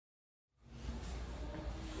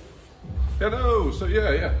Hello, so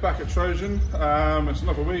yeah, back at Trojan. It's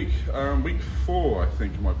another week, week 4 I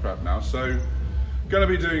think in my prep now. So going to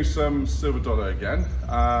be doing some silver dollar again,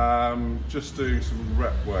 just doing some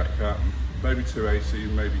rep workout, maybe 280,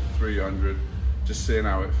 maybe 300, just seeing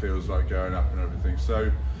how it feels like going up and everything.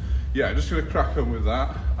 So yeah, just going to crack on with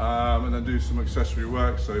that, and then do some accessory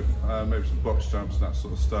work, so maybe some box jumps and that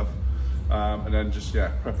sort of stuff, and then just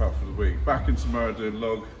prep out for the week. Back in tomorrow doing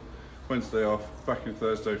log, Wednesday off, back in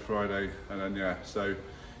Thursday, Friday, and then I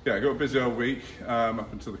got a busy old week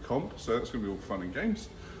up until the comp, so that's going to be all fun and games.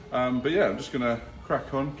 But yeah, I'm just going to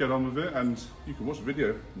crack on, get on with it, and you can watch the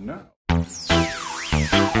video now.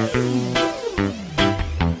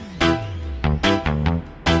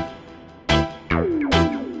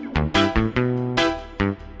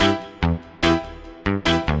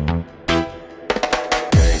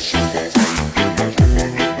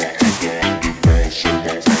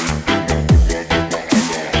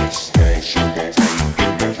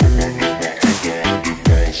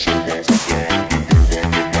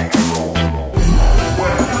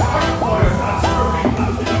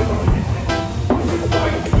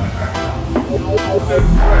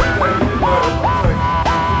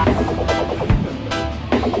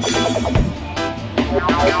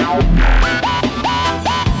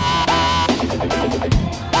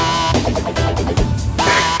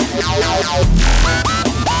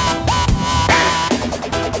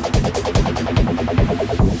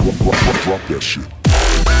 Drop that shit.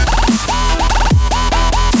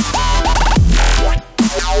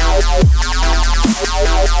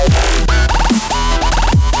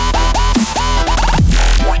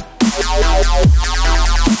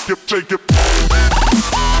 Take it.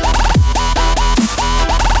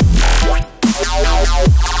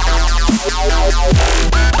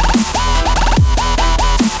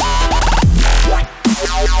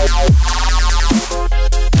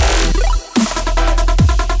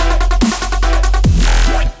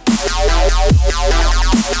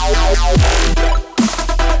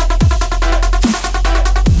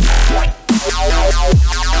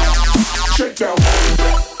 Check down.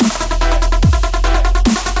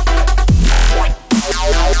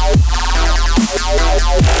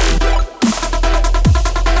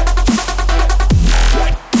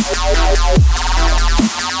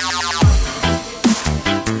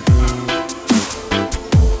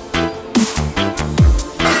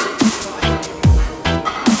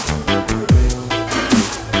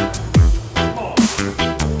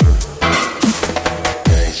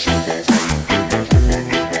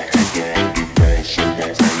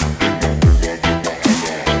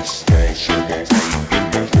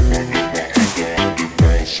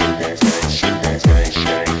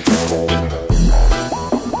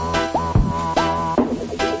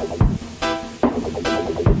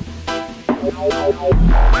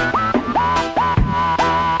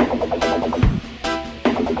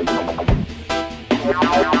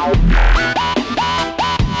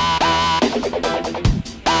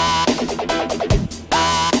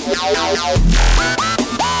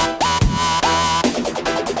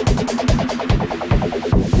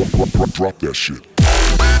 Drop that shit.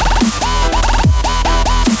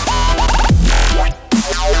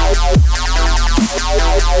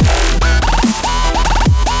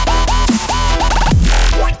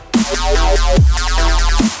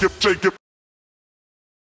 Take it.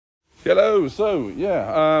 Hello, so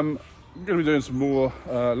I'm going to be doing some more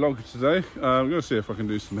log today. I'm going to see if I can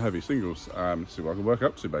do some heavy singles, see what I can work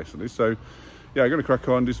up to basically. So yeah, I'm going to crack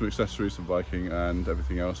on, do some accessories, some biking and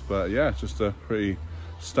everything else. But yeah, it's just a pretty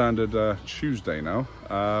standard Tuesday now.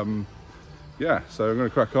 So I'm going to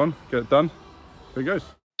crack on, get it done. Here it goes.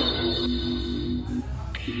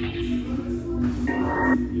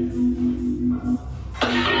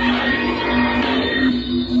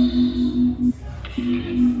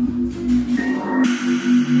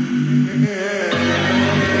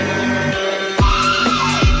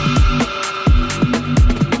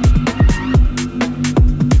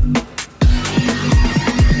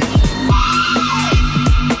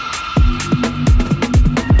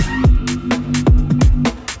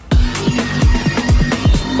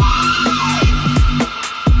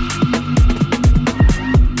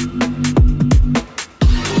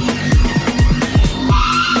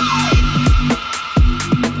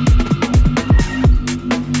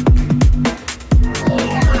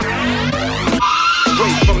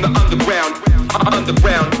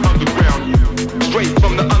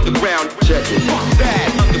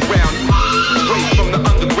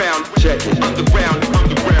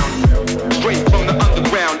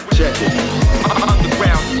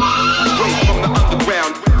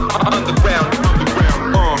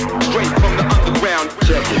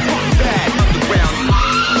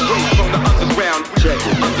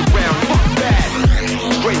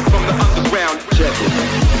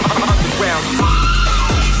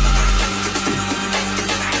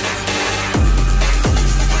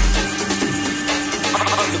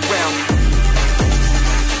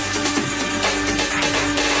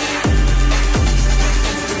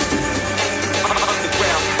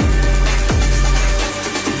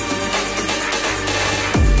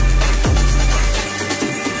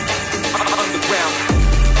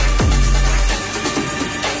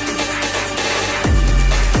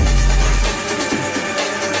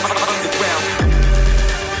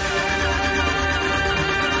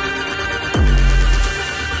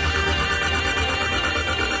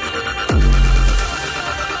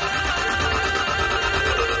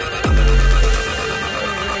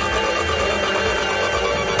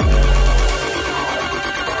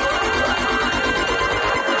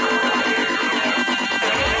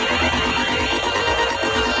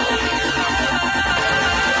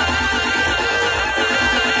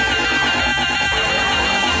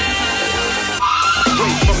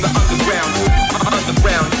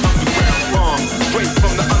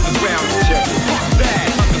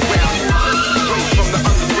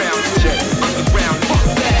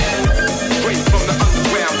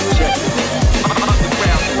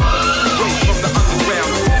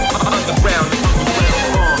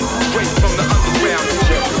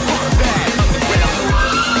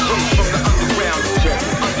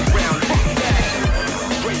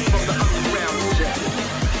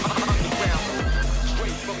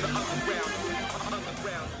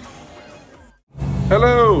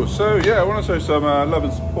 Hello, so yeah, I want to show some love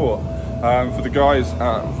and support for the guys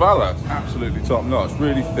at Valor. It's absolutely top notch,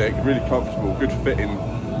 really thick, really comfortable, good fitting,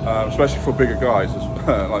 especially for bigger guys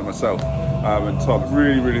like myself and Tom.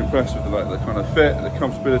 Really impressed with the kind of fit, the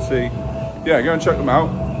comfortability. Yeah, go and check them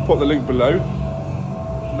out. Put the link below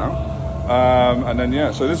now. And then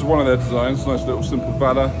yeah, so this is one of their designs, nice little simple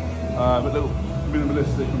Valor, a little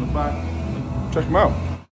minimalistic on the back. Check them out.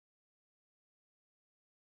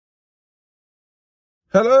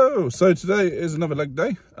 Hello, so today is another leg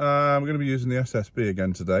day. I'm going to be using the SSB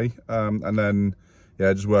again today, and then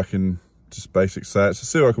yeah, just working just basic sets to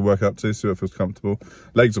see what I can work up to, see what feels comfortable.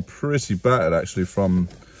 Legs are pretty battered actually from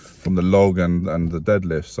the log and the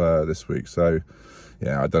deadlifts this week, so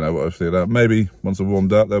yeah, I don't know what I'll feel about. Maybe once I've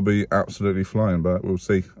warmed up they'll be absolutely flying, but we'll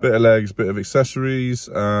see. Bit of legs, bit of accessories,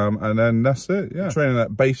 and then that's it. Yeah, training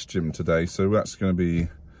at base gym today, so that's going to be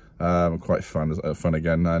quite fun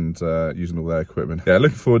again, and using all their equipment. Yeah,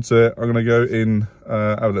 looking forward to it. I'm gonna go in,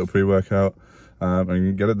 have a little pre-workout,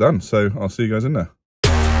 and get it done. So I'll see you guys in there.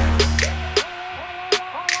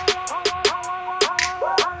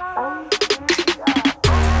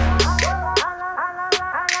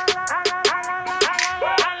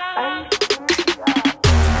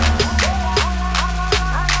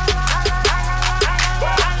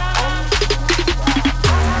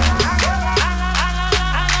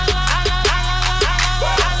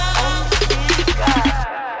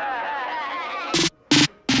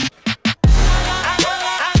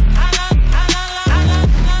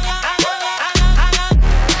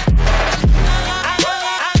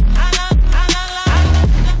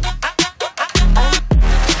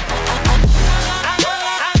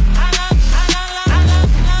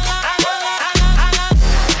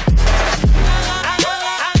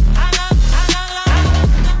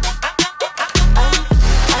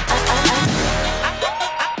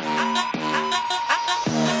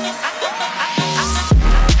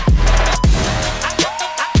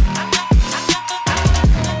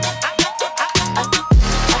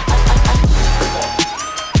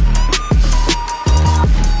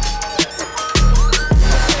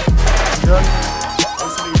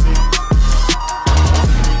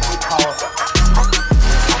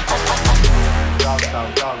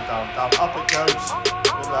 Down, up it goes,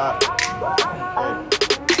 with that.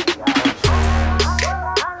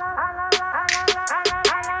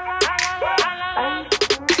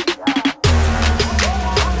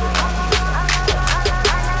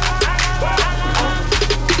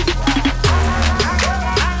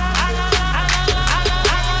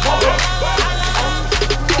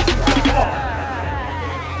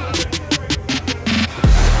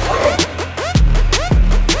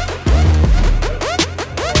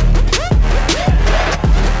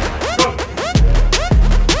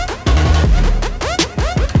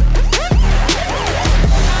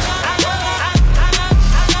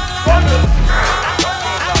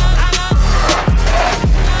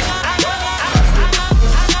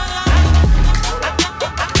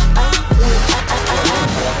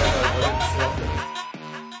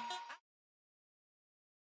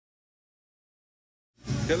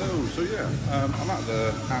 Hello, so yeah, I'm at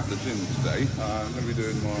the gym today. I'm going to be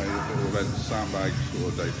doing my little event sandbag sort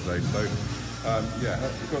of day today. So yeah,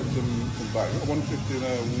 I've got some bags. I've got 150 and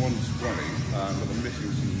a 120, but I'm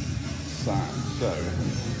missing some sand. So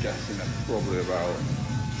I'm guessing that's probably about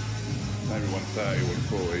maybe 130,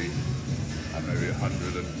 140, and maybe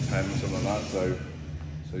 110 or something like that.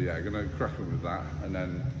 So yeah, I'm going to crack on with that, and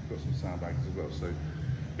then got some sandbags as well. So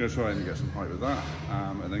I'm going to try and get some height with that,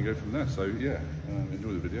 and then go from there. So yeah,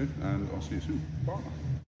 enjoy the video, and I'll see you soon. Bye.